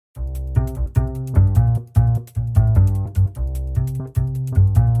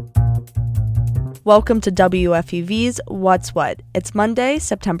Welcome to WFUV's What's What. It's Monday,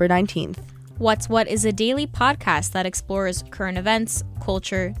 September 19th. What's What is a daily podcast that explores current events,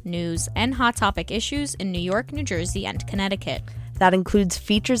 culture, news, and hot topic issues in New York, New Jersey, and Connecticut. That includes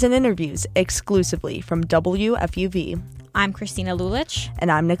features and interviews exclusively from WFUV. I'm Christina Lulich.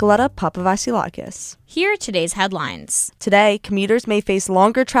 And I'm Nicoletta Papavasilakis. Here are today's headlines. Today, commuters may face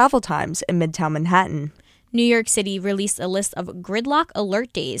longer travel times in Midtown Manhattan. New York City released a list of gridlock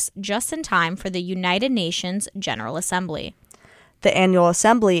alert days just in time for the United Nations General Assembly. The annual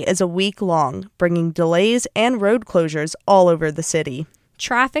assembly is a week long, bringing delays and road closures all over the city.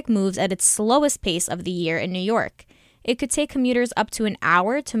 Traffic moves at its slowest pace of the year in New York. It could take commuters up to an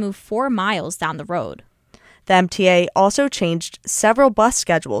hour to move 4 miles down the road. The MTA also changed several bus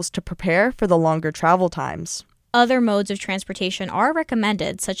schedules to prepare for the longer travel times. Other modes of transportation are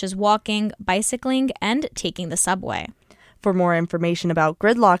recommended, such as walking, bicycling, and taking the subway. For more information about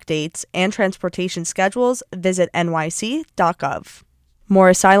gridlock dates and transportation schedules, visit nyc.gov. More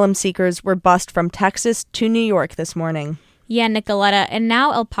asylum seekers were bused from Texas to New York this morning. Yeah, Nicoletta, and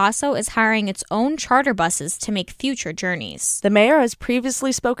now El Paso is hiring its own charter buses to make future journeys. The mayor has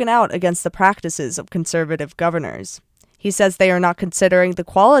previously spoken out against the practices of conservative governors. He says they are not considering the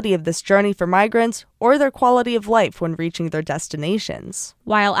quality of this journey for migrants or their quality of life when reaching their destinations.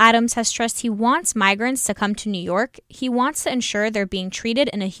 While Adams has stressed he wants migrants to come to New York, he wants to ensure they're being treated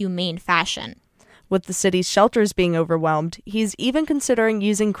in a humane fashion. With the city's shelters being overwhelmed, he's even considering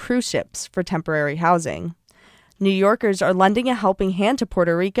using cruise ships for temporary housing. New Yorkers are lending a helping hand to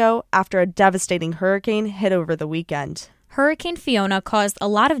Puerto Rico after a devastating hurricane hit over the weekend. Hurricane Fiona caused a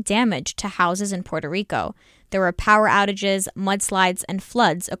lot of damage to houses in Puerto Rico. There were power outages, mudslides, and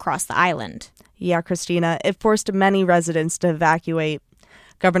floods across the island. Yeah, Christina, it forced many residents to evacuate.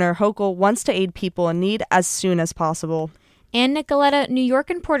 Governor Hochul wants to aid people in need as soon as possible. And Nicoletta, New York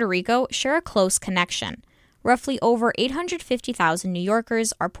and Puerto Rico share a close connection. Roughly over 850,000 New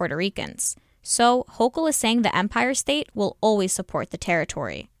Yorkers are Puerto Ricans. So Hochul is saying the Empire State will always support the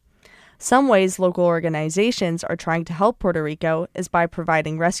territory. Some ways local organizations are trying to help Puerto Rico is by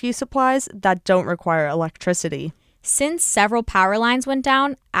providing rescue supplies that don't require electricity. Since several power lines went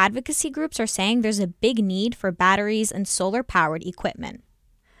down, advocacy groups are saying there's a big need for batteries and solar-powered equipment.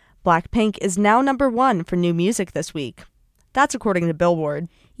 Blackpink is now #1 for new music this week. That's according to Billboard.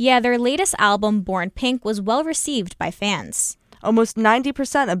 Yeah, their latest album, Born Pink, was well received by fans. Almost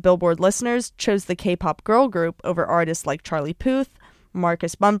 90% of Billboard listeners chose the K-pop girl group over artists like Charlie Puth,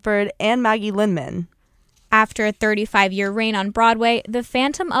 Marcus Mumford, and Maggie Lindemann. After a 35-year reign on Broadway, The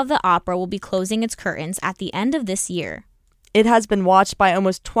Phantom of the Opera will be closing its curtains at the end of this year. It has been watched by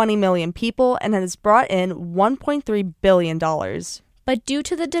almost 20 million people and has brought in $1.3 billion. But due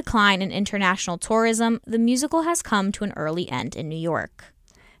to the decline in international tourism, the musical has come to an early end in New York.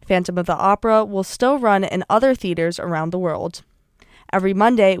 Phantom of the Opera will still run in other theaters around the world. Every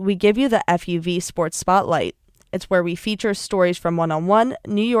Monday, we give you the FUV Sports Spotlight. It's where we feature stories from One-on-One,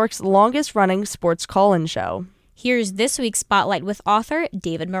 New York's longest-running sports call-in show. Here's this week's Spotlight with author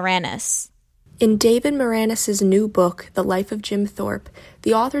David Moranis. In David Moranis' new book, The Life of Jim Thorpe,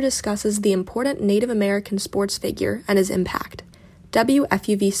 the author discusses the important Native American sports figure and his impact.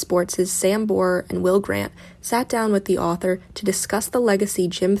 WFUV Sports' Sam Borer and Will Grant sat down with the author to discuss the legacy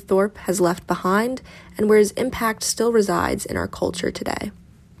Jim Thorpe has left behind and where his impact still resides in our culture today.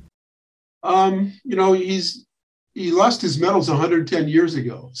 He lost his medals 110 years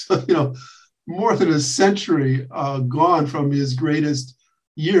ago. So, more than a century gone from his greatest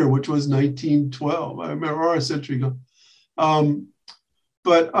year, which was 1912. I remember, or a century ago.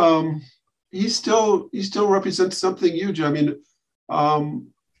 But he still represents something huge. I mean,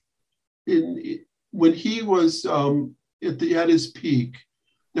 when he was at his peak,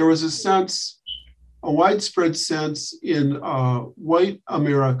 there was a widespread sense in white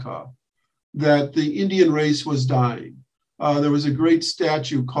America that the Indian race was dying. There was a great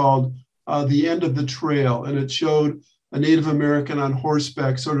statue called The End of the Trail, and it showed a Native American on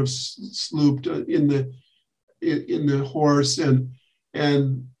horseback, sort of slooped in the horse, and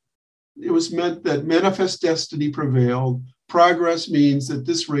it was meant that manifest destiny prevailed. Progress means that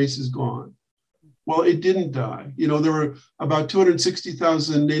this race is gone. Well, it didn't die. There were about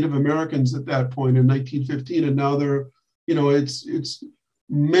 260,000 Native Americans at that point in 1915, and now it's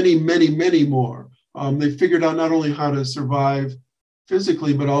many, many, many more. They figured out not only how to survive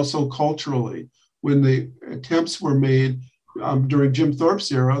physically, but also culturally. When the attempts were made during Jim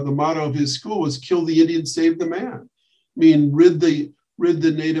Thorpe's era, the motto of his school was "Kill the Indian, save the man." I mean, rid the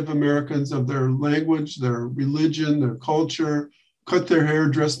Native Americans of their language, their religion, their culture, cut their hair,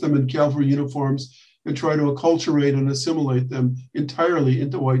 dress them in cavalry uniforms, and try to acculturate and assimilate them entirely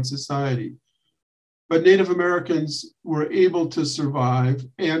into white society. But Native Americans were able to survive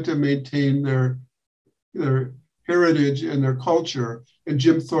and to maintain their heritage and their culture, and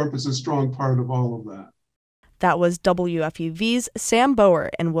Jim Thorpe is a strong part of all of that. That was WFUV's Sam Bower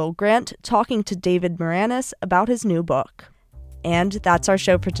and Will Grant talking to David Moranis about his new book. And that's our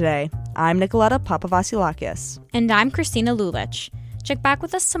show for today. I'm Nicoletta Papavasilakis. And I'm Christina Lulich. Check back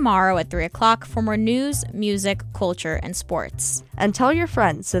with us tomorrow at 3 o'clock for more news, music, culture, and sports. And tell your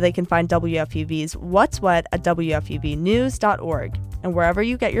friends so they can find WFUV's What's What at WFUVnews.org and wherever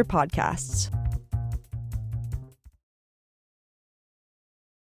you get your podcasts.